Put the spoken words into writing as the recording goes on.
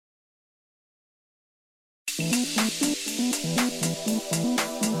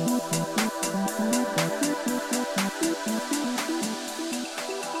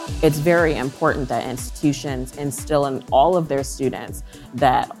It's very important that institutions instill in all of their students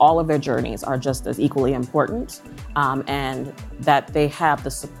that all of their journeys are just as equally important, and that they have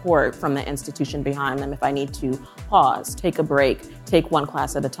the support from the institution behind them. If I need to pause, take a break, take one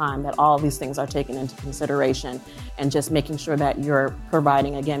class at a time, that all of these things are taken into consideration, and just making sure that you're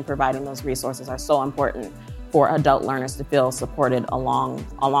providing those resources are so important for adult learners to feel supported along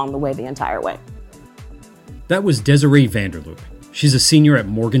the way, the entire way. That was Desiree Vanderloop. She's a senior at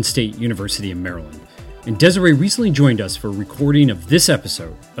Morgan State University in Maryland. And Desiree recently joined us for a recording of this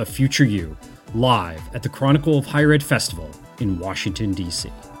episode of Future You, live at the Chronicle of Higher Ed Festival in Washington,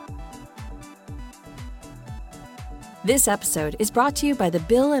 D.C. This episode is brought to you by the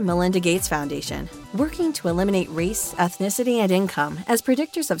Bill and Melinda Gates Foundation, working to eliminate race, ethnicity, and income as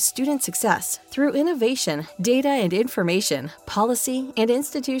predictors of student success through innovation, data and information, policy, and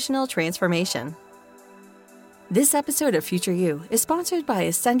institutional transformation. This episode of Future You is sponsored by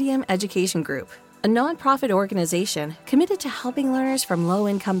Ascendium Education Group, a nonprofit organization committed to helping learners from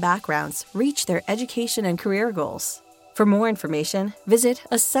low-income backgrounds reach their education and career goals. For more information, visit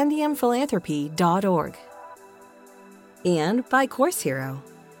ascendiumphilanthropy.org. And by Course Hero.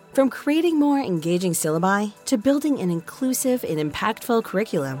 From creating more engaging syllabi to building an inclusive and impactful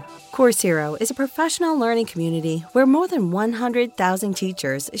curriculum, Course Hero is a professional learning community where more than 100,000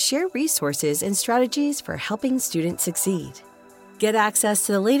 teachers share resources and strategies for helping students succeed. Get access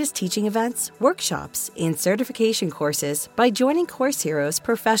to the latest teaching events, workshops, and certification courses by joining Course Hero's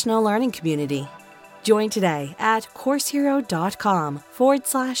professional learning community. Join today at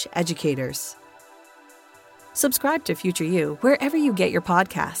coursehero.com/educators. Subscribe to Future You wherever you get your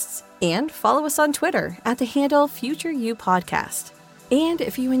podcasts, and follow us on Twitter at the handle Future You Podcast. And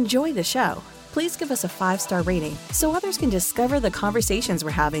if you enjoy the show, please give us a 5-star rating so others can discover the conversations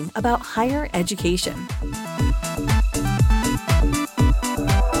we're having about higher education.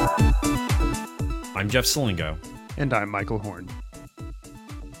 I'm Jeff Salingo. And I'm Michael Horn.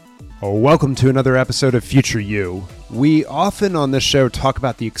 Welcome to another episode of Future You. We often on this show talk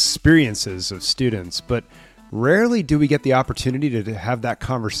about the experiences of students, but rarely do we get the opportunity to have that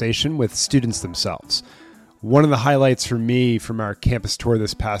conversation with students themselves. One of the highlights for me from our campus tour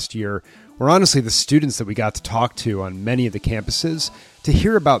this past year were honestly the students that we got to talk to on many of the campuses to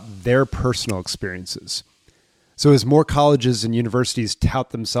hear about their personal experiences. So as more colleges and universities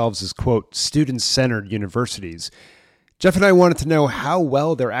tout themselves as, quote, student-centered universities, Jeff and I wanted to know how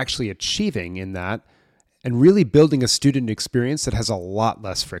well they're actually achieving in that and really building a student experience that has a lot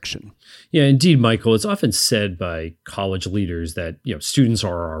less friction. Yeah, indeed, Michael. It's often said by college leaders that students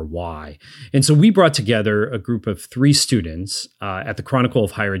are our why. And so we brought together a group of 3 students at the Chronicle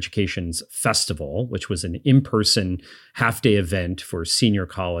of Higher Education's festival, which was an in-person half-day event for senior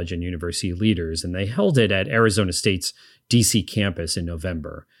college and university leaders. And they held it at Arizona State's DC campus in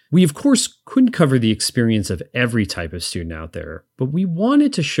November. We, of course, couldn't cover the experience of every type of student out there, but we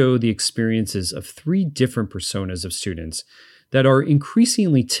wanted to show the experiences of 3 different personas of students that are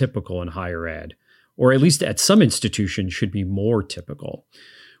increasingly typical in higher ed, or at least at some institutions should be more typical.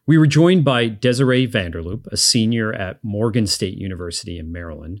 We were joined by Desiree Vanderloop, a senior at Morgan State University in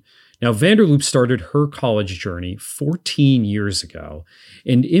Maryland. Now, Vanderloop started her college journey 14 years ago,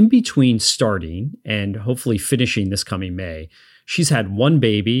 and in between starting and hopefully finishing this coming May, she's had 1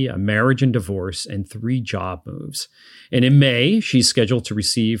 baby, a marriage and divorce, and 3 job moves. And in May, she's scheduled to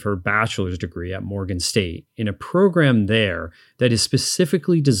receive her bachelor's degree at Morgan State in a program there that is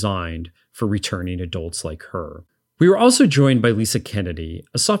specifically designed for returning adults like her. We were also joined by Lisa Kennedy,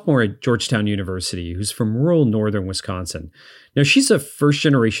 a sophomore at Georgetown University who's from rural northern Wisconsin. Now, she's a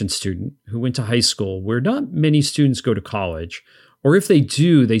first-generation student who went to high school where not many students go to college, or if they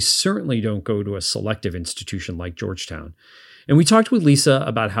do, they certainly don't go to a selective institution like Georgetown. And we talked with Lisa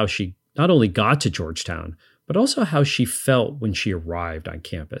about how she not only got to Georgetown, but also how she felt when she arrived on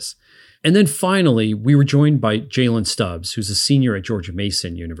campus. And then finally, we were joined by Jalen Stubbs, who's a senior at George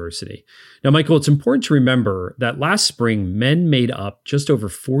Mason University. Now, Michael, it's important to remember that last spring, men made up just over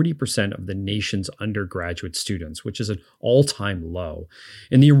 40% of the nation's undergraduate students, which is an all-time low.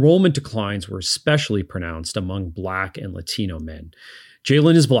 And the enrollment declines were especially pronounced among Black and Latino men.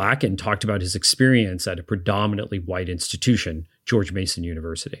 Jalen is Black and talked about his experience at a predominantly white institution, George Mason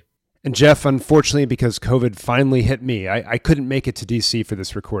University. And Jeff, unfortunately, because COVID finally hit me, I couldn't make it to DC for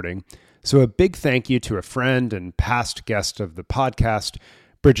this recording. So a big thank you to a friend and past guest of the podcast,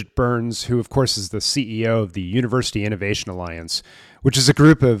 Bridget Burns, who of course is the CEO of the University Innovation Alliance, which is a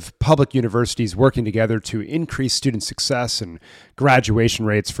group of public universities working together to increase student success and graduation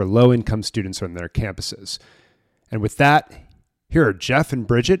rates for low-income students on their campuses. And with that, here are Jeff and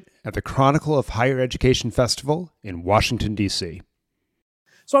Bridget at the Chronicle of Higher Education Festival in Washington, D.C.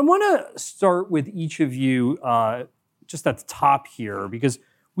 So I want to start with each of you just at the top here, because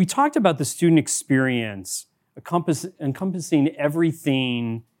we talked about the student experience encompassing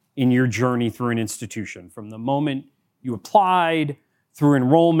everything in your journey through an institution, from the moment you applied, through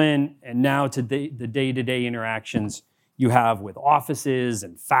enrollment, and now to the day-to-day interactions you have with offices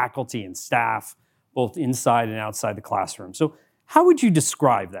and faculty and staff, both inside and outside the classroom. So how would you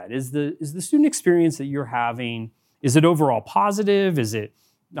describe that? Is the student experience that you're having, is it overall positive? Is it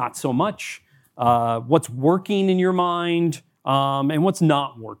not so much? What's working in your mind, and what's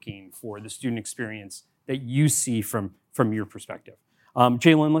not working for the student experience that you see from your perspective?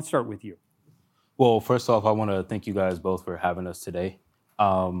 Jalen, let's start with you. Well, first off, I want to thank you guys both for having us today.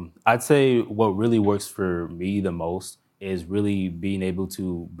 I'd say what really works for me the most is really being able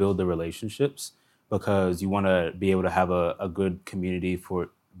to build the relationships, because you want to be able to have a good community for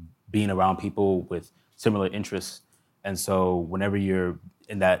being around people with similar interests. And so whenever you're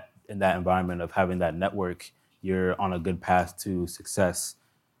in that environment of having that network, you're on a good path to success.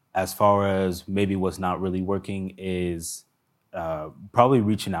 As far as maybe what's not really working is probably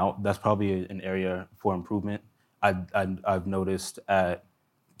reaching out. That's probably an area for improvement. I've noticed at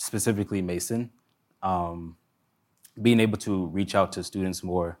specifically Mason, being able to reach out to students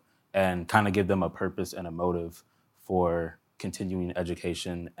more and kind of give them a purpose and a motive for continuing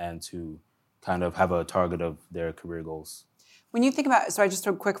education and to kind of have a target of their career goals. When you think about, so I just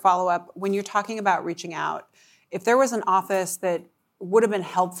a quick follow-up, when you're talking about reaching out, if there was an office that would have been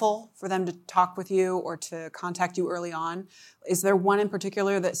helpful for them to talk with you or to contact you early on, is there one in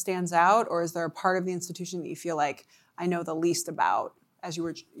particular that stands out, or is there a part of the institution that you feel like I know the least about as you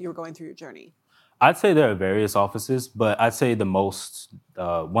were going through your journey? I'd say there are various offices, but I'd say the most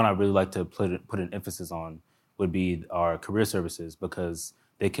one I really like to put an emphasis on would be our career services, because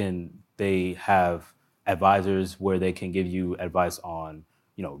they have advisors where they can give you advice on,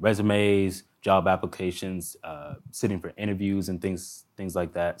 resumes, job applications, sitting for interviews and things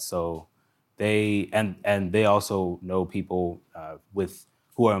like that. So they also know people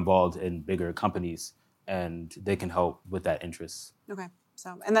who are involved in bigger companies, and they can help with that interest. Okay.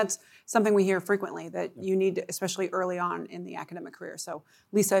 So, and that's something we hear frequently that you need, especially early on in the academic career. So,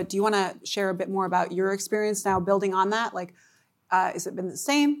 Lisa, do you want to share a bit more about your experience now building on that? Like, has it been the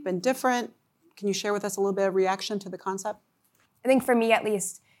same, been different? Can you share with us a little bit of reaction to the concept? I think for me, at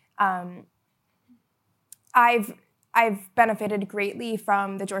least, I've benefited greatly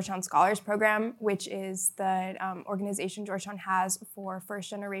from the Georgetown Scholars Program, which is the organization Georgetown has for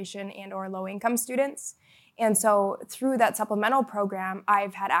first-generation and or low-income students. And so through that supplemental program,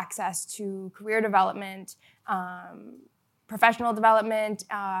 I've had access to career development, professional development,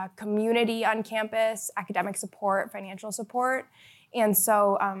 community on campus, academic support, financial support. And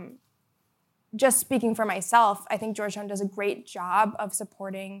so just speaking for myself, I think Georgetown does a great job of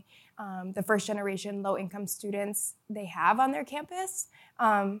supporting the first-generation low-income students they have on their campus.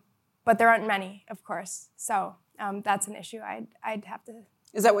 But there aren't many, of course. So that's an issue I'd have to...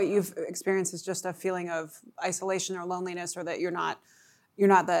 Is that what you've experienced, is just a feeling of isolation or loneliness, or that you're not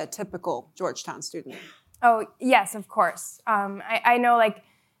the typical Georgetown student? Oh, yes, of course. I know,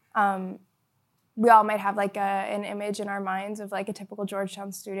 we all might have an image in our minds of a typical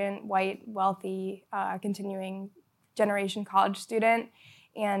Georgetown student, white, wealthy, continuing generation college student,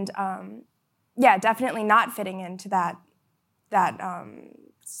 and definitely not fitting into that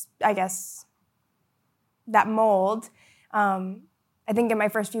I guess that mold. I think in my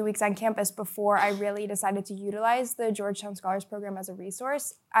first few weeks on campus, before I really decided to utilize the Georgetown Scholars Program as a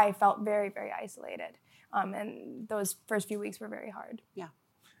resource, I felt very, very isolated. And those first few weeks were very hard. Yeah.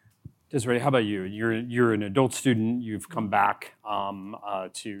 Desiree, how about you? You're an adult student. You've come back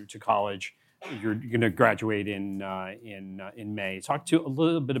to college. You're going to graduate in May. Talk to a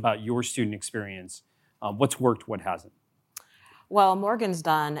little bit about your student experience. What's worked, what hasn't? Well, Morgan's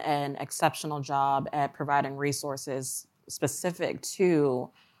done an exceptional job at providing resources specific to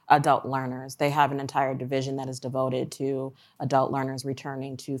adult learners. They have an entire division that is devoted to adult learners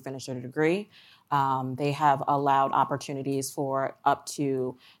returning to finish their degree. They have allowed opportunities for up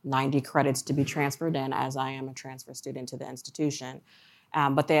to 90 credits to be transferred in, as I am a transfer student to the institution.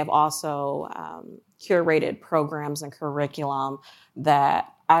 But they have also curated programs and curriculum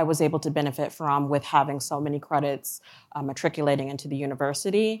that I was able to benefit from with having so many credits matriculating into the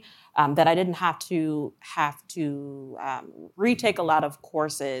university, that I didn't have to retake a lot of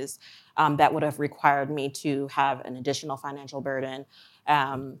courses that would have required me to have an additional financial burden.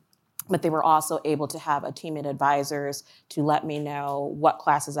 But they were also able to have a team of advisors to let me know what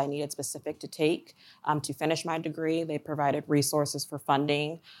classes I needed specific to take to finish my degree. They provided resources for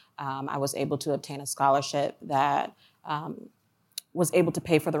funding. I was able to obtain a scholarship that was able to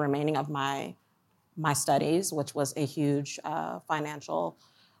pay for the remaining of my studies, which was a huge financial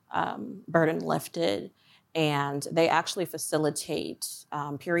burden lifted. And they actually facilitate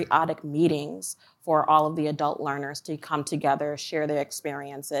periodic meetings for all of the adult learners to come together, share their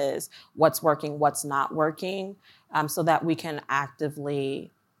experiences, what's working, what's not working, so that we can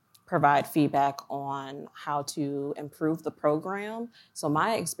actively provide feedback on how to improve the program. So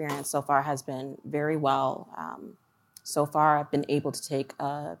my experience so far has been very well. So far, I've been able to take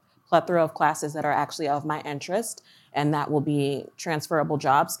a plethora of classes that are actually of my interest, and that will be transferable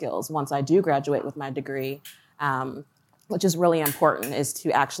job skills once I do graduate with my degree, which is really important, is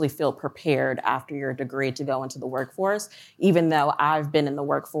to actually feel prepared after your degree to go into the workforce. Even though I've been in the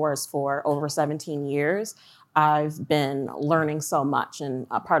workforce for over 17 years, I've been learning so much, and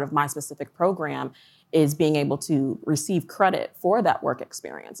a part of my specific program is being able to receive credit for that work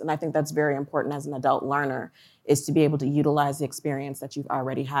experience. And I think that's very important as an adult learner, is to be able to utilize the experience that you've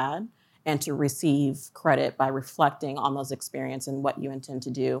already had and to receive credit by reflecting on those experiences and what you intend to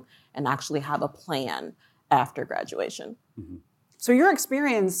do and actually have a plan after graduation. Mm-hmm. So your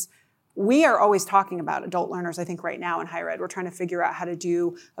experience, we are always talking about adult learners, I think right now in higher ed. We're trying to figure out how to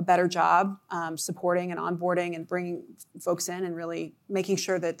do a better job supporting and onboarding and bringing folks in and really making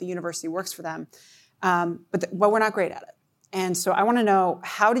sure that the university works for them. But we're not great at it. And so I want to know,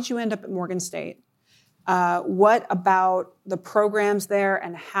 how did you end up at Morgan State? What about the programs there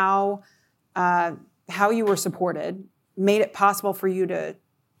and how you were supported made it possible for you to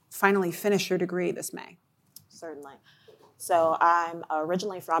finally finish your degree this May? Certainly. So I'm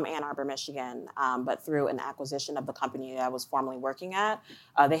originally from Ann Arbor, Michigan, but through an acquisition of the company I was formerly working at,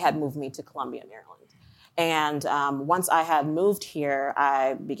 they had moved me to Columbia, Maryland. And once I had moved here,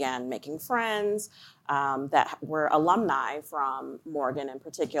 I began making friends that were alumni from Morgan in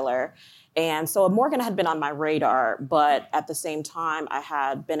particular. And so Morgan had been on my radar, but at the same time, I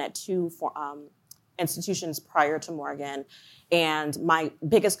had been at two institutions prior to Morgan. And my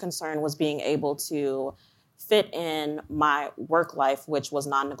biggest concern was being able to fit in my work life, which was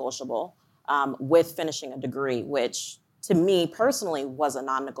non-negotiable, with finishing a degree, which to me personally was a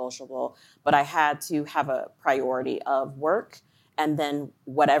non-negotiable, but I had to have a priority of work and then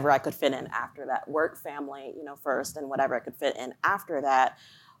whatever I could fit in after that. Work, family, first, and whatever I could fit in after that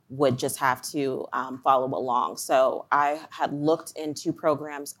would just have to follow along. So I had looked into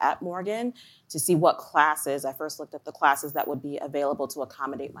programs at Morgan to see what classes. I first looked at the classes that would be available to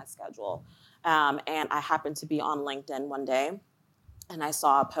accommodate my schedule. And I happened to be on LinkedIn one day, and I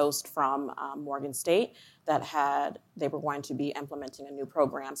saw a post from Morgan State that they were going to be implementing a new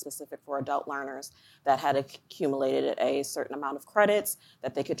program specific for adult learners that had accumulated a certain amount of credits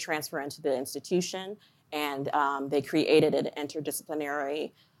that they could transfer into the institution. And they created an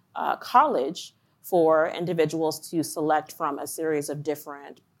interdisciplinary college for individuals to select from a series of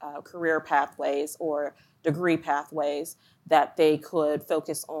different career pathways or degree pathways that they could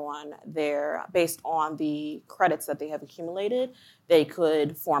focus on based on the credits that they have accumulated, they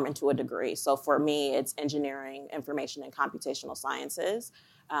could form into a degree. So for me, it's engineering, information, and computational sciences.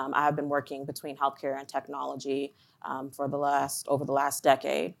 I have been working between healthcare and technology over the last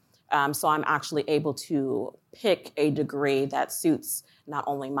decade. So I'm actually able to pick a degree that suits not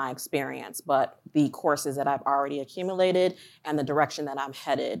only my experience, but the courses that I've already accumulated and the direction that I'm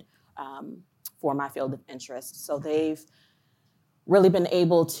headed for my field of interest. So they've really been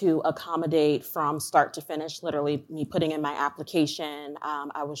able to accommodate from start to finish, literally me putting in my application.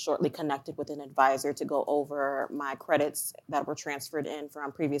 I was shortly connected with an advisor to go over my credits that were transferred in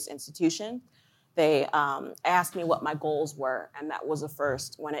from previous institution. They asked me what my goals were, and that was a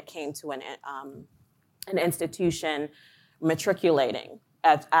first when it came to an institution matriculating,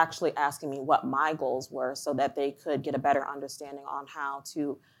 actually asking me what my goals were so that they could get a better understanding on how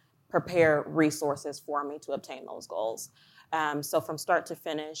to prepare resources for me to obtain those goals. So from start to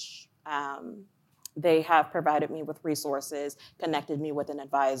finish, they have provided me with resources, connected me with an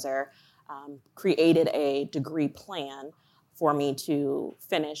advisor, created a degree plan for me to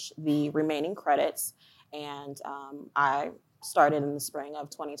finish the remaining credits. And I started in the spring of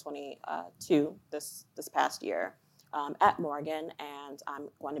 2022, this past year, at Morgan, and I'm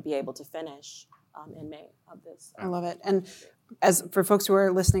going to be able to finish in May of this. I love it. And as for folks who are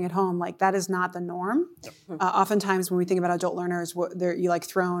listening at home, that is not the norm. Oftentimes when we think about adult learners, you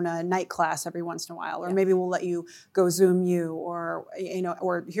throw in a night class every once in a while, or maybe we'll let you go Zoom or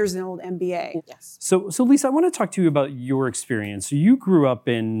here's an old MBA. Yes. So Lisa, I want to talk to you about your experience. So you grew up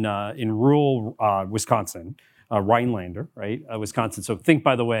in rural Wisconsin, Rhinelander, right? Wisconsin. So think,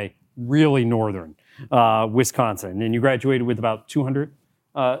 by the way, really northern Wisconsin, and you graduated with about 200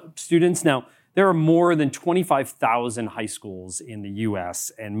 students. Now, There are more than 25,000 high schools in the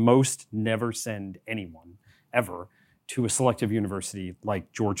US, and most never send anyone, ever, to a selective university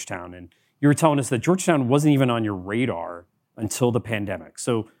like Georgetown. And you were telling us that Georgetown wasn't even on your radar until the pandemic.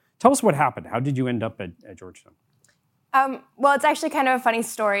 So tell us what happened. How did you end up at Georgetown? Well, it's actually kind of a funny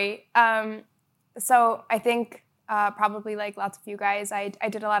story. So I think probably like lots of you guys, I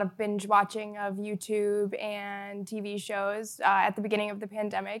did a lot of binge watching of YouTube and TV shows at the beginning of the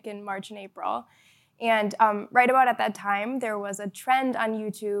pandemic in March and April. And right about at that time, there was a trend on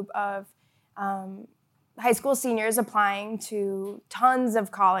YouTube of high school seniors applying to tons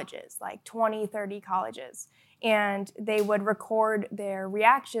of colleges, like 20, 30 colleges. And they would record their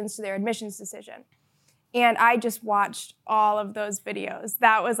reactions to their admissions decision. And I just watched all of those videos.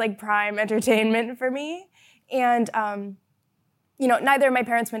 That was like prime entertainment for me. And, neither of my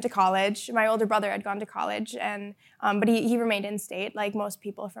parents went to college. My older brother had gone to college, but he remained in state, like most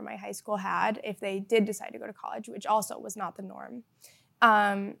people from my high school had, if they did decide to go to college, which also was not the norm.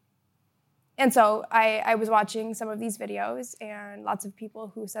 And so I was watching some of these videos, and lots of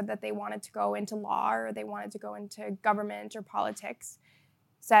people who said that they wanted to go into law or they wanted to go into government or politics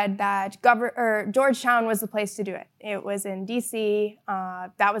said that Georgetown was the place to do it. It was in DC.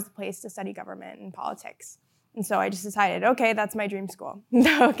 That was the place to study government and politics. And so I just decided, okay, that's my dream school.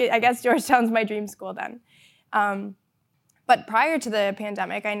 Okay, I guess Georgetown's my dream school then. But prior to the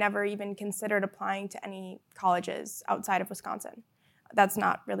pandemic, I never even considered applying to any colleges outside of Wisconsin. That's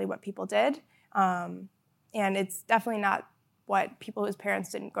not really what people did. And it's definitely not what people whose parents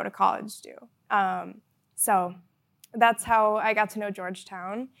didn't go to college do. So that's how I got to know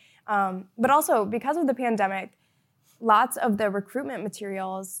Georgetown. But also, because of the pandemic, lots of the recruitment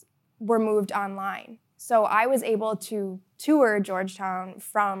materials were moved online. So I was able to tour Georgetown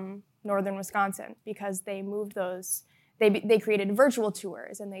from northern Wisconsin because they moved those. They created virtual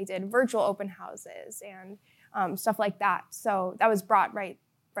tours, and they did virtual open houses and stuff like that. So that was brought right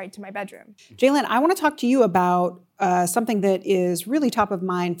to my bedroom. Jalen, I want to talk to you about something that is really top of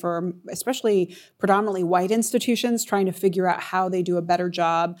mind for especially predominantly white institutions trying to figure out how they do a better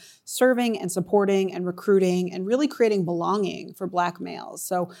job serving and supporting and recruiting and really creating belonging for Black males.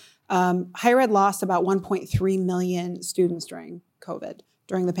 So higher ed lost about 1.3 million students during COVID,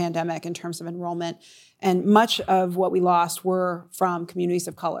 during the pandemic in terms of enrollment. And much of what we lost were from communities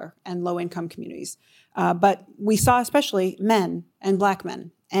of color and low-income communities. But we saw especially men and Black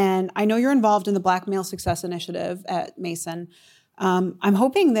men. And I know you're involved in the Black Male Success Initiative at Mason. I'm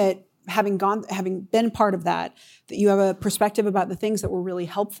hoping that having been part of that you have a perspective about the things that were really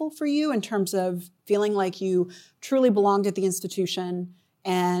helpful for you in terms of feeling like you truly belonged at the institution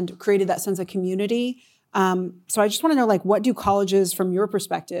and created that sense of community. So I just want to know, like, what do colleges, from your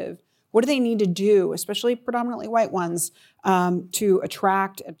perspective, what do they need to do, especially predominantly white ones, to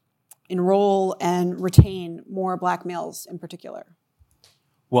attract, enroll, and retain more Black males in particular?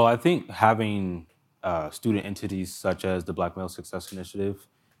 Well, I think having student entities such as the Black Male Success Initiative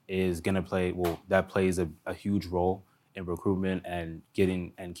is going to plays a huge role in recruitment and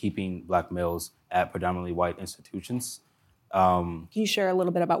getting and keeping Black males at predominantly white institutions. Can you share a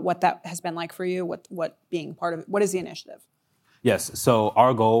little bit about what that has been like for you? What being part of it? What is the initiative? Yes. So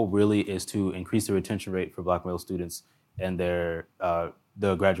our goal really is to increase the retention rate for Black male students and their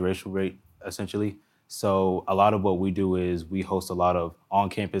the graduation rate, essentially. So a lot of what we do is we host a lot of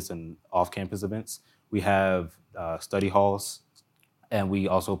on-campus and off-campus events. We have study halls, and we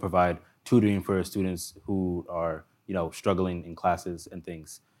also provide tutoring for students who are, struggling in classes and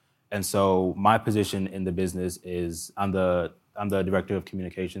things. And so my position in the business is I'm the director of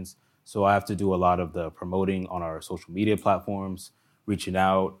communications. So I have to do a lot of the promoting on our social media platforms, reaching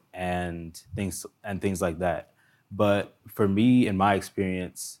out and things like that. But for me, in my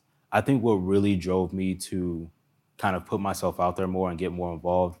experience, I think what really drove me to kind of put myself out there more and get more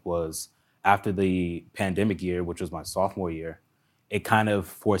involved was after the pandemic year, which was my sophomore year, it kind of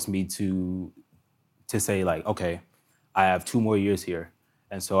forced me to say, like, okay, I have 2 more years here.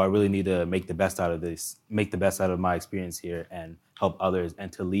 And so I really need to make the best out of this, make the best out of my experience here and help others, and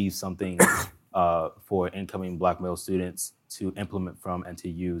to leave something for incoming Black male students to implement from and to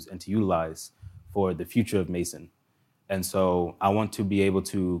use and to utilize for the future of Mason. And so I want to be able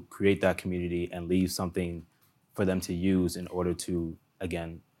to create that community and leave something for them to use in order to,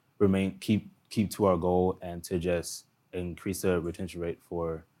 again, keep to our goal and to just increase the retention rate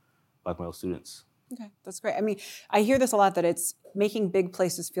for Black male students. Okay, that's great. I mean, I hear this a lot, that it's making big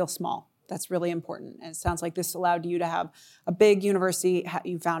places feel small. That's really important. And it sounds like this allowed you to have a big university.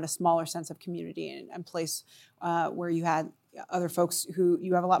 You found a smaller sense of community and place where you had other folks who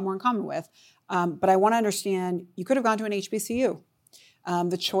you have a lot more in common with. But I want to understand, you could have gone to an HBCU.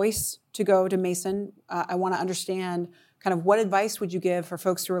 the choice to go to Mason. I want to understand kind of what advice would you give for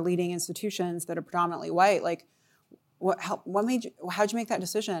folks who are leading institutions that are predominantly white? Like, how'd you make that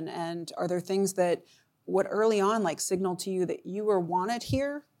decision? And are there things that would early on like signal to you that you were wanted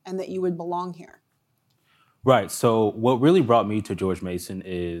here and that you would belong here? Right. So what really brought me to George Mason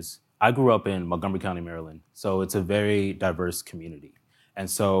is I grew up in Montgomery County, Maryland. So it's a very diverse community. And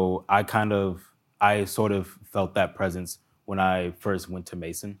so I sort of felt that presence when I first went to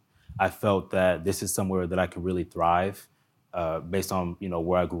Mason. I felt that this is somewhere that I could really thrive based on,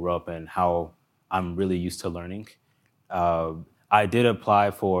 where I grew up and how I'm really used to learning. I did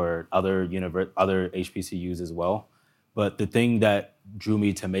apply for other HBCUs as well. But the thing that drew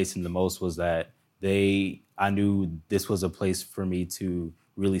me to Mason the most was that I knew this was a place for me to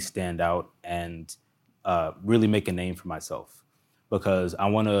really stand out and really make a name for myself, because I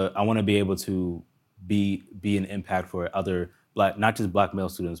want to be able to be an impact for other not just Black male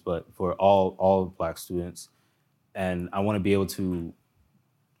students, but for all Black students, and I want to be able to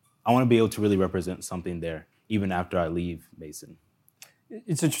really represent something there even after I leave Mason.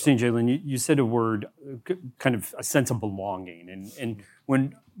 It's interesting, Jalen, you said a word, kind of a sense of belonging. And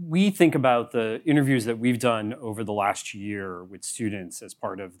when we think about the interviews that we've done over the last year with students as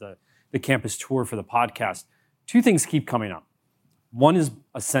part of the campus tour for the podcast, two things keep coming up. One is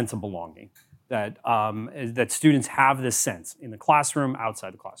a sense of belonging, that students have this sense in the classroom,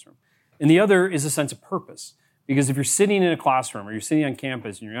 outside the classroom. And the other is a sense of purpose. Because if you're sitting in a classroom or you're sitting on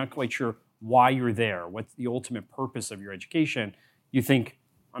campus and you're not quite sure why you're there, what's the ultimate purpose of your education, you think,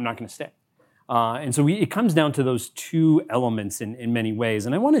 I'm not going to stay. And so it comes down to those two elements in many ways.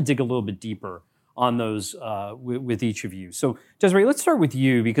 And I want to dig a little bit deeper on those with each of you. So Desiree, let's start with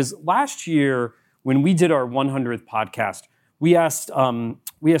you, because last year when we did our 100th podcast, we asked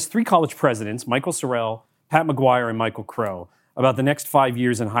three college presidents, Michael Sorrell, Pat McGuire, and Michael Crow, about the next 5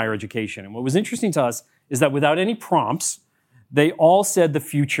 years in higher education. And what was interesting to us is that without any prompts, they all said the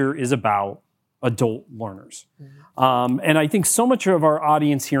future is about adult learners. And I think so much of our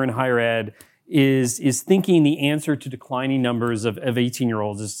audience here in higher ed is thinking the answer to declining numbers of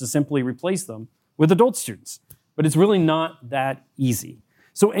 18-year-olds is to simply replace them with adult students. But it's really not that easy.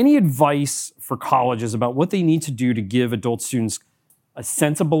 So any advice for colleges about what they need to do to give adult students a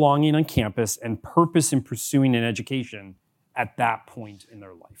sense of belonging on campus and purpose in pursuing an education at that point in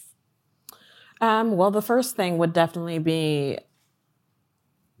their life? Well, the first thing would definitely be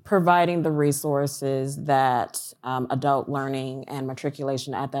providing the resources that adult learning and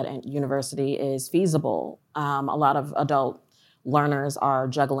matriculation at that university is feasible. A lot of adult learners are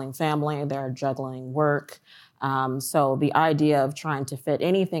juggling family, they're juggling work. So the idea of trying to fit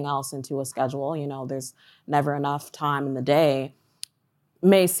anything else into a schedule, there's never enough time in the day,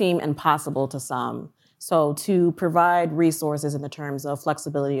 may seem impossible to some. So to provide resources in the terms of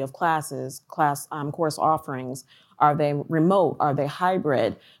flexibility of classes, course offerings, are they remote? Are they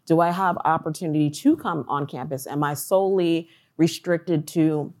hybrid? Do I have opportunity to come on campus? Am I solely restricted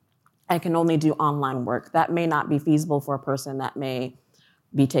to, I can only do online work? That may not be feasible for a person that may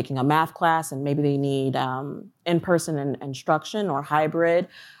be taking a math class and maybe they need in-person instruction or hybrid.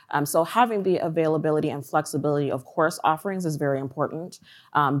 So having the availability and flexibility of course offerings is very important.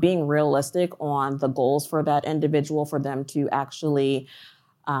 Being realistic on the goals for that individual, for them to actually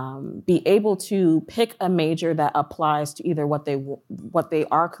be able to pick a major that applies to either what they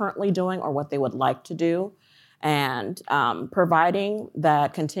are currently doing or what they would like to do, and providing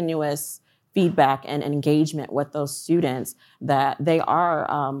that continuous feedback and engagement with those students that they are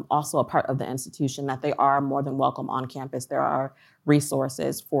also a part of the institution, that they are more than welcome on campus. There are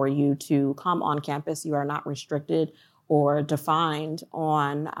resources for you to come on campus. You are not restricted or defined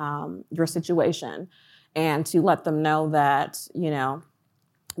on your situation, and to let them know that,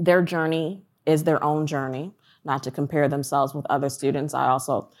 their journey is their own journey, not to compare themselves with other students. I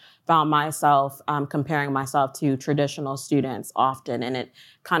also found myself comparing myself to traditional students often, and it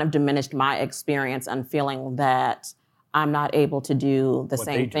kind of diminished my experience and feeling that I'm not able to do the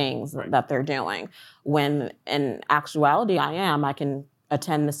same things that they're doing. When in actuality, I am. I can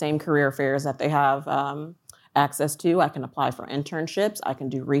attend the same career fairs that they have access to. I can apply for internships. I can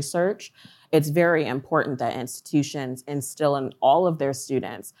do research. It's very important that institutions instill in all of their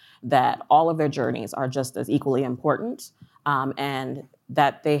students that all of their journeys are just as equally important, and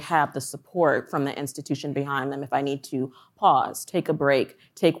that they have the support from the institution behind them. If I need to pause, take a break,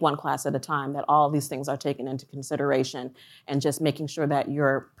 take one class at a time, that all of these things are taken into consideration, and just making sure that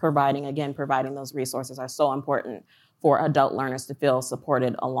you're providing those resources are so important for adult learners to feel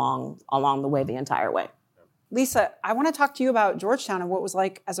supported along the way, the entire way. Lisa, I want to talk to you about Georgetown and what it was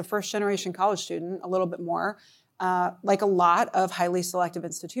like as a first-generation college student a little bit more. like a lot of highly selective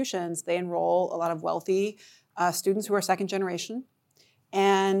institutions, they enroll a lot of wealthy students who are second generation.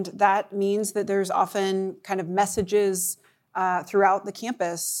 And that means that there's often kind of messages throughout the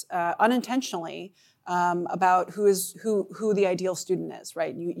campus unintentionally about who the ideal student is,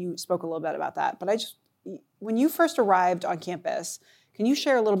 right? You spoke a little bit about that. But when you first arrived on campus, can you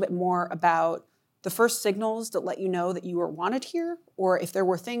share a little bit more about the first signals that let you know that you were wanted here, or if there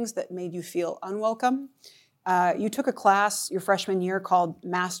were things that made you feel unwelcome? You took a class your freshman year called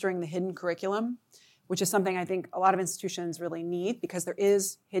Mastering the Hidden Curriculum, which is something I think a lot of institutions really need because there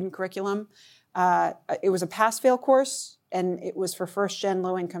is hidden curriculum. It was a pass-fail course, and it was for first-gen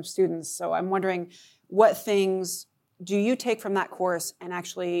low-income students. So I'm wondering, what things do you take from that course and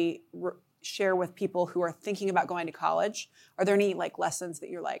actually share with people who are thinking about going to college? Are there any lessons that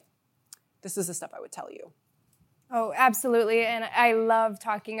you're like, this is the stuff I would tell you? Oh, absolutely. And I love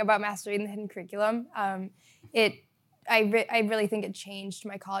talking about mastering the hidden curriculum. I really think it changed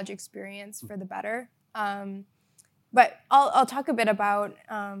my college experience for the better. But I'll talk a bit about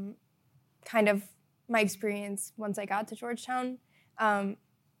kind of my experience once I got to Georgetown.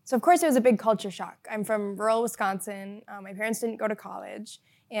 So of course it was a big culture shock. I'm from rural Wisconsin. My parents didn't go to college,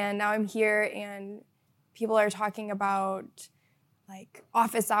 and now I'm here and people are talking about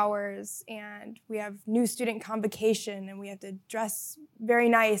office hours, and we have new student convocation, and we have to dress very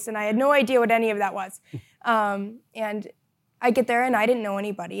nice, and I had no idea what any of that was. And I get there and I didn't know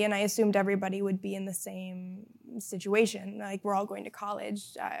anybody, and I assumed everybody would be in the same situation. We're all going to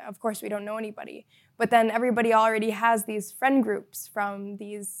college. Of course we don't know anybody. But then everybody already has these friend groups from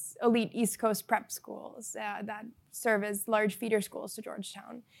these elite East Coast prep schools that serve as large feeder schools to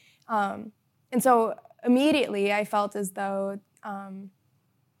Georgetown. And so immediately I felt as though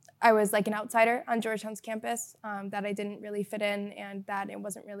I was like an outsider on Georgetown's campus, that I didn't really fit in, and that it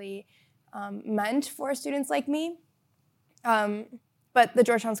wasn't really meant for students like me. But the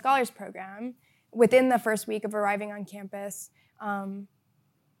Georgetown Scholars Program, within the first week of arriving on campus,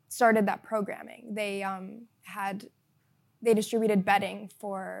 started that programming. They distributed bedding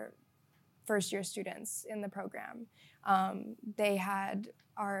for first-year students in the program. They had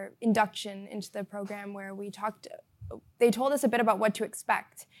our induction into the program where they told us a bit about what to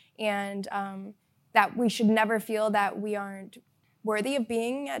expect, and that we should never feel that we aren't worthy of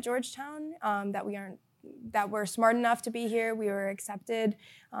being at Georgetown, that we're smart enough to be here. We were accepted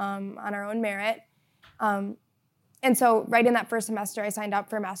on our own merit. And so right in that first semester, I signed up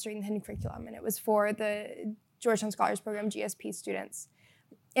for Mastering the Hidden Curriculum, and it was for the Georgetown Scholars Program GSP students.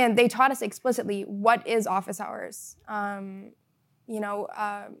 And they taught us explicitly what is office hours.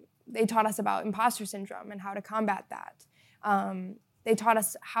 They taught us about imposter syndrome and how to combat that. They taught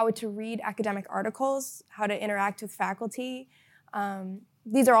us how to read academic articles, how to interact with faculty.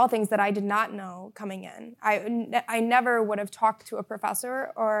 These are all things that I did not know coming in. I never would have talked to a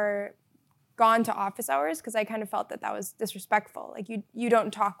professor or gone to office hours because I kind of felt that was disrespectful. You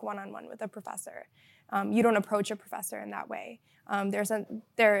don't talk one-on-one with a professor. You don't approach a professor in that way.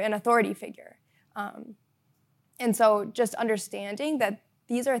 They're an authority figure. And so just understanding that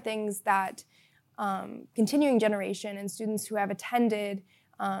these are things that continuing generation and students who have attended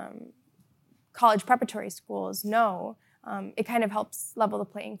college preparatory schools know, it kind of helps level the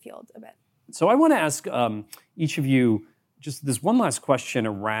playing field a bit. So I want to ask each of you just this one last question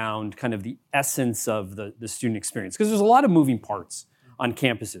around kind of the essence of the student experience, because there's a lot of moving parts on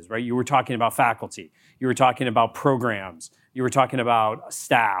campuses, right? You were talking about faculty, you were talking about programs, you were talking about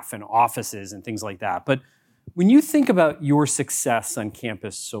staff and offices and things like that. But when you think about your success on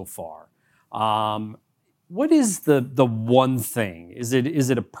campus so far, what is the one thing? Is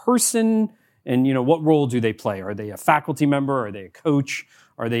it a person? And what role do they play? Are they a faculty member? Are they a coach?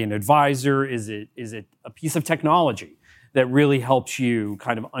 Are they an advisor? Is it a piece of technology that really helps you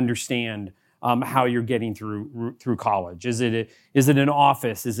kind of understand how you're getting through college? Is it an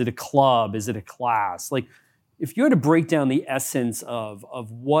office? Is it a club? Is it a class? If you had to break down the essence of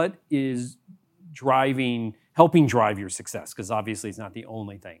what is helping drive your success, because obviously it's not the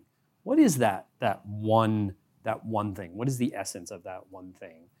only thing. What is that one thing? What is the essence of that one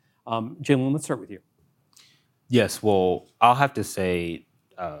thing? Jalen, let's start with you. Yes, well, I'll have to say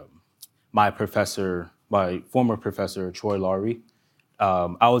my former professor, Troy Laurie,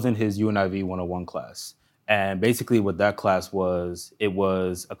 I was in his UNIV 101 class. And basically what that class was, it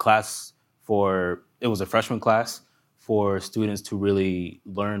was a freshman class for students to really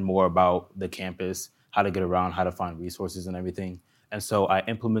learn more about the campus, how to get around, how to find resources and everything. And so I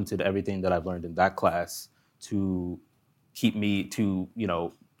implemented everything that I've learned in that class to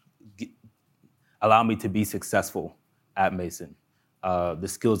allow me to be successful at Mason. The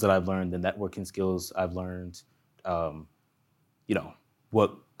skills that I've learned, the networking skills I've learned,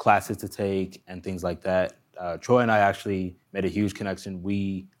 what classes to take and things like that. Troy and I actually made a huge connection.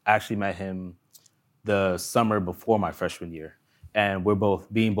 We actually met him the summer before my freshman year. And we're both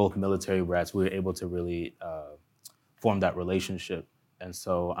military brats, we were able to really form that relationship. And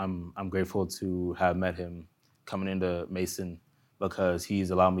so I'm grateful to have met him coming into Mason, because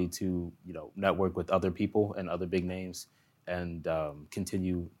he's allowed me to, network with other people and other big names and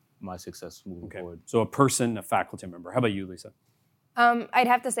continue my success moving forward. So a person, a faculty member. How about you, Lisa? I'd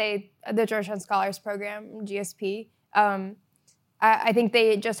have to say the Georgetown Scholars Program, GSP. I think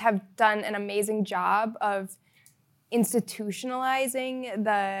they just have done an amazing job of institutionalizing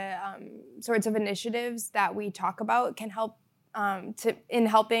the sorts of initiatives that we talk about can help in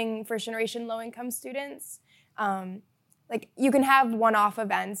helping first-generation low-income students. Like you can have one-off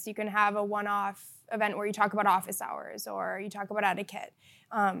events. You can have a one-off event where you talk about office hours or you talk about etiquette.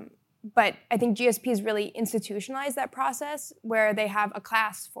 But I think GSP has really institutionalized that process where they have a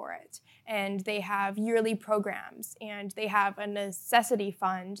class for it, and they have yearly programs, and they have a necessity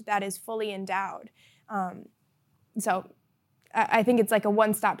fund that is fully endowed. So I think it's like a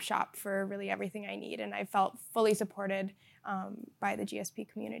one-stop shop for really everything I need, and I felt fully supported by the GSP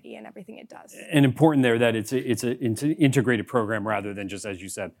community and everything it does. And important there that it's an integrated program rather than just, as you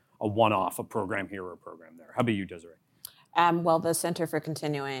said, a one-off, a program here or a program there. How about you, Desiree? Well, the Center for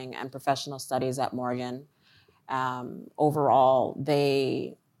Continuing and Professional Studies at Morgan, overall,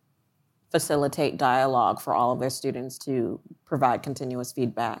 they facilitate dialogue for all of their students to provide continuous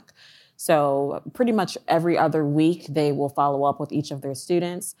feedback. So pretty much every other week, they will follow up with each of their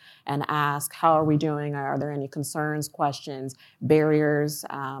students and ask, how are we doing? Are there any concerns, questions, barriers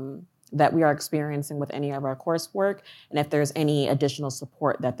that we are experiencing with any of our coursework? And if there's any additional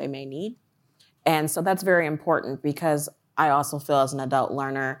support that they may need. And so that's very important, because I also feel as an adult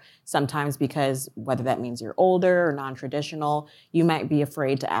learner, sometimes because whether that means you're older or non-traditional, you might be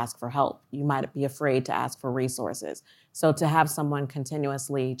afraid to ask for help. You might be afraid to ask for resources. So to have someone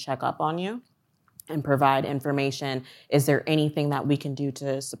continuously check up on you and provide information, is there anything that we can do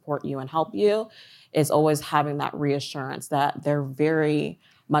to support you and help you, is always having that reassurance that they're very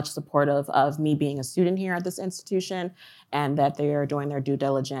much supportive of me being a student here at this institution, and that they are doing their due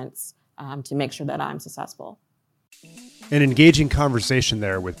diligence to make sure that I'm successful. An engaging conversation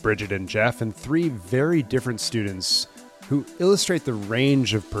there with Bridget and Jeff, and three very different students who illustrate the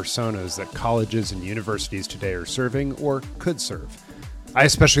range of personas that colleges and universities today are serving or could serve. I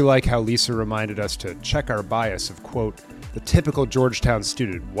especially like how Lisa reminded us to check our bias of, quote, the typical Georgetown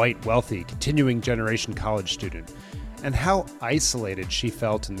student, white, wealthy, continuing generation college student, and how isolated she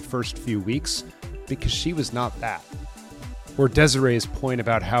felt in the first few weeks because she was not that. Or Desiree's point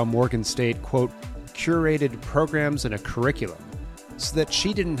about how Morgan State, quote, curated programs and a curriculum so that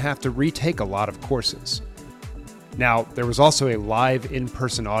she didn't have to retake a lot of courses. Now, there was also a live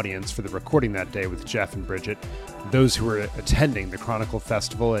in-person audience for the recording that day with Jeff and Bridget, those who were attending the Chronicle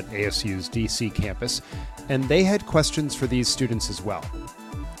Festival at ASU's DC campus, and they had questions for these students as well.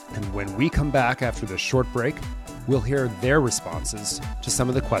 And when we come back after this short break, we'll hear their responses to some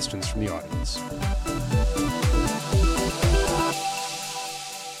of the questions from the audience.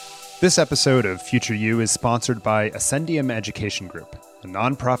 This episode of Future You is sponsored by Ascendium Education Group, a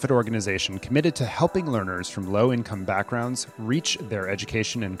nonprofit organization committed to helping learners from low-income backgrounds reach their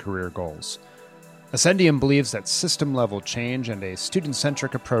education and career goals. Ascendium believes that system-level change and a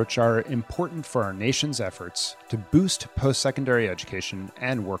student-centric approach are important for our nation's efforts to boost post-secondary education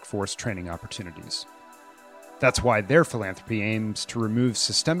and workforce training opportunities. That's why their philanthropy aims to remove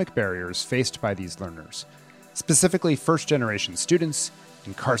systemic barriers faced by these learners, specifically first-generation students,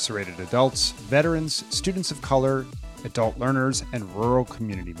 incarcerated adults, veterans, students of color, adult learners, and rural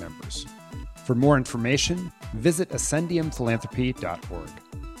community members. For more information, visit ascendiumphilanthropy.org.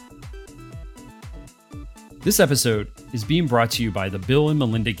 This episode is being brought to you by the Bill and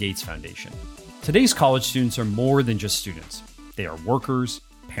Melinda Gates Foundation. Today's college students are more than just students. They are workers,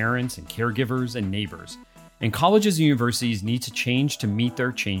 parents, and caregivers, and neighbors. And colleges and universities need to change to meet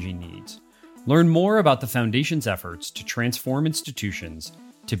their changing needs. Learn more about the Foundation's efforts to transform institutions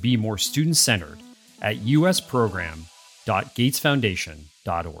to be more student-centered at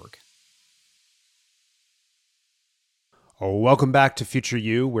usprogram.gatesfoundation.org. Welcome back to Future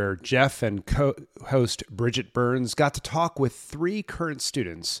You, where Jeff and co-host Bridget Burns got to talk with three current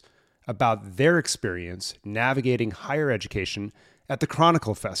students about their experience navigating higher education at the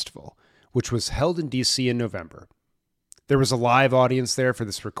Chronicle Festival, which was held in DC in November. There was a live audience there for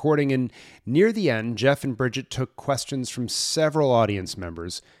this recording, and near the end, Jeff and Bridget took questions from several audience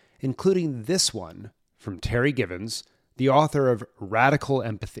members, including this one from Terry Givens, the author of Radical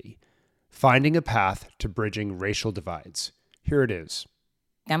Empathy, Finding a Path to Bridging Racial Divides. Here it is.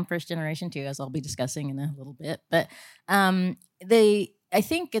 I'm first generation too, as I'll be discussing in a little bit. But I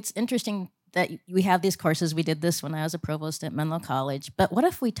think it's interesting that we have these courses. We did this when I was a provost at Menlo College. But what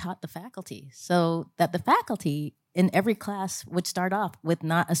if we taught the faculty so that the faculty in every class would start off with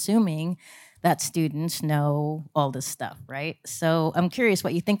not assuming that students know all this stuff, right? So I'm curious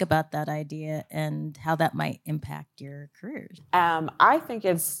what you think about that idea and how that might impact your careers. I think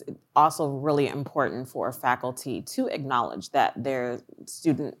it's also really important for faculty to acknowledge that their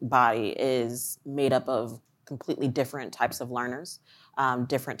student body is made up of completely different types of learners,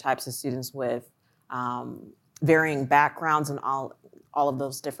 different types of students with varying backgrounds and all of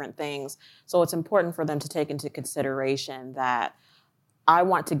those different things. So it's important for them to take into consideration that I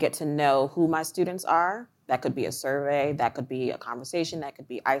want to get to know who my students are. That could be a survey, that could be a conversation, that could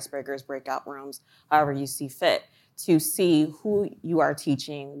be icebreakers, breakout rooms, however you see fit, to see who you are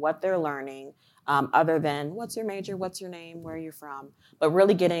teaching, what they're learning, other than what's your major, what's your name, where you're from, but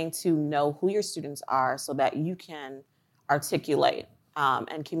really getting to know who your students are so that you can articulate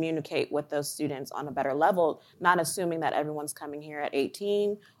and communicate with those students on a better level, not assuming that everyone's coming here at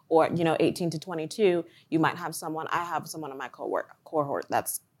 18 or 18 to 22. You might have someone, I have someone in my cohort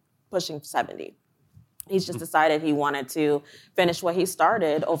that's pushing 70. He's just decided he wanted to finish what he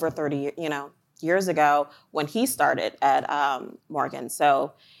started over 30 years ago when he started at Morgan.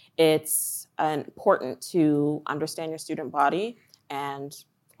 So it's important to understand your student body and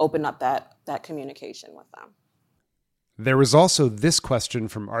open up that communication with them. There was also this question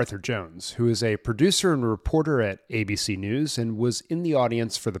from Arthur Jones, who is a producer and reporter at ABC News and was in the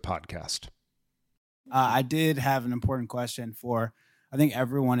audience for the podcast. I did have an important question for, I think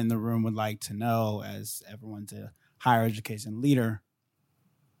everyone in the room would like to know, as everyone's a higher education leader.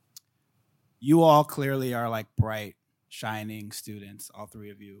 You all clearly are like bright, shining students, all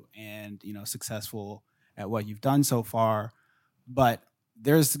three of you, and successful at what you've done so far. But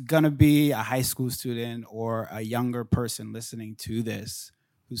there's going to be a high school student or a younger person listening to this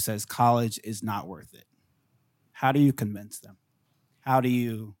who says college is not worth it. How do you convince them?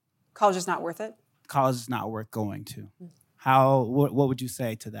 College is not worth it? College is not worth going to. What would you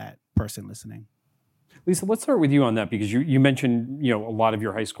say to that person listening? Lisa, let's start with you on that, because you mentioned a lot of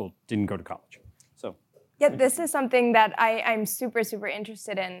your high school didn't go to college. So yeah, this is something that I'm super, super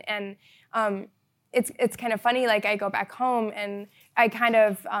interested in. And it's kind of funny, like I go back home and I kind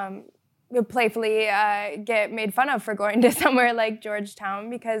of playfully get made fun of for going to somewhere like Georgetown,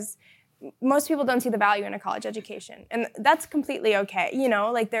 because most people don't see the value in a college education. And that's completely okay.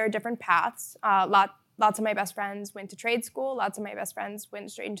 Like there are different paths. Lots of my best friends went to trade school. Lots of my best friends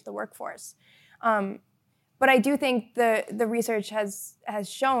went straight into the workforce. But I do think the research has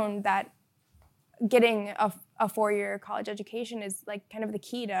shown that getting a four-year college education is like kind of the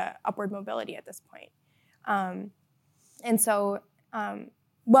key to upward mobility at this point. And so,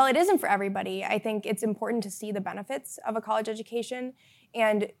 while it isn't for everybody, I think it's important to see the benefits of a college education.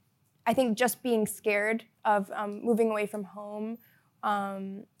 And I think just being scared of moving away from home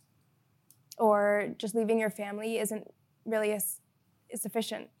or just leaving your family isn't really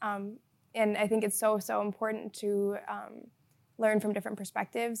sufficient. And I think it's so important to learn from different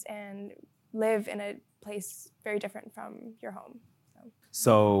perspectives and live in a place very different from your home.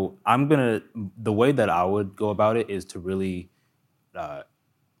 So the way that I would go about it is to really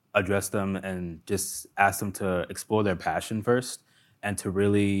address them and just ask them to explore their passion first, and to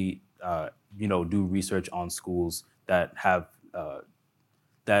really, do research on schools that have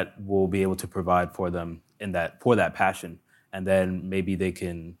that will be able to provide for them for that passion, and then maybe they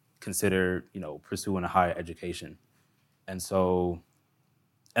can consider, pursuing a higher education. And so,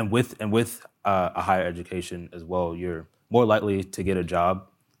 and with a higher education as well, you're more likely to get a job.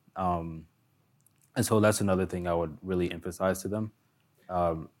 And so that's another thing I would really emphasize to them.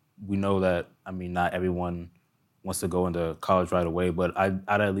 We know that, not everyone wants to go into college right away, but I'd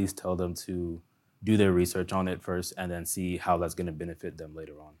at least tell them to do their research on it first and then see how that's going to benefit them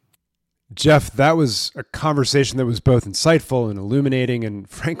later on. Jeff, that was a conversation that was both insightful and illuminating, and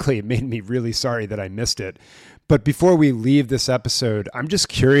frankly, it made me really sorry that I missed it. But before we leave this episode, I'm just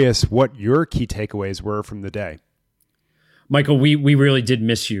curious what your key takeaways were from the day. Michael, we really did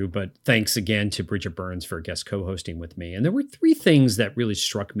miss you, but thanks again to Bridget Burns for guest co-hosting with me. And there were three things that really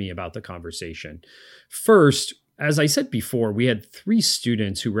struck me about the conversation. First, as I said before, we had three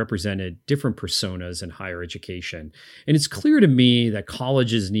students who represented different personas in higher education. And it's clear to me that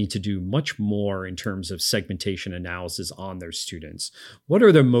colleges need to do much more in terms of segmentation analysis on their students. What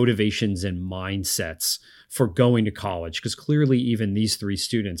are their motivations and mindsets for going to college, because clearly even these three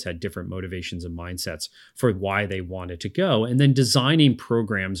students had different motivations and mindsets for why they wanted to go, and then designing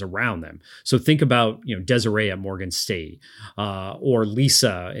programs around them. So think about, Desiree at Morgan State, or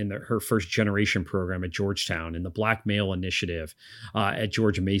Lisa in her first generation program at Georgetown, and the Black Male Initiative at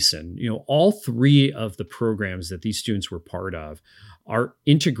George Mason. All three of the programs that these students were part of are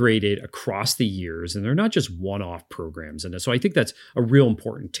integrated across the years, and they're not just one-off programs. And so I think that's a real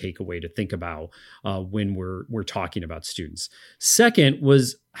important takeaway to think about when we're talking about students. Second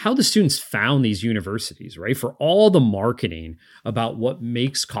was how the students found these universities, right? For all the marketing about what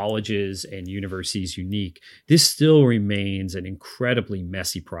makes colleges and universities unique, this still remains an incredibly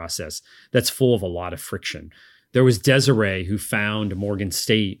messy process that's full of a lot of friction. There was Desiree, who found Morgan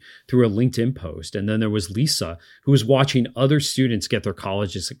State through a LinkedIn post. And then there was Lisa, who was watching other students get their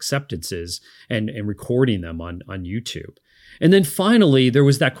college's acceptances and recording them on YouTube. And then finally, there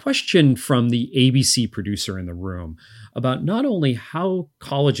was that question from the ABC producer in the room about not only how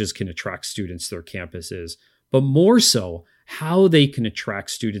colleges can attract students to their campuses, but more so, how they can attract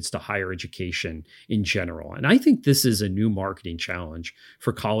students to higher education in general. And I think this is a new marketing challenge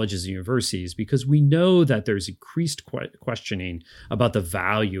for colleges and universities, because we know that there's increased questioning about the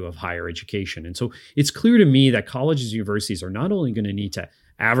value of higher education. And so it's clear to me that colleges and universities are not only going to need to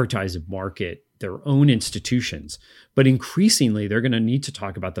advertise and market their own institutions, but increasingly they're going to need to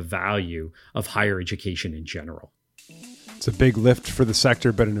talk about the value of higher education in general. It's a big lift for the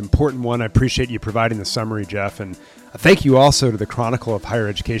sector, but an important one. I appreciate you providing the summary, Jeff. And thank you also to the Chronicle of Higher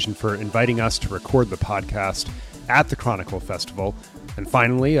Education for inviting us to record the podcast at the Chronicle Festival. And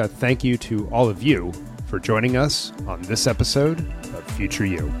finally, a thank you to all of you for joining us on this episode of Future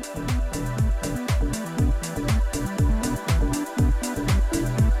You.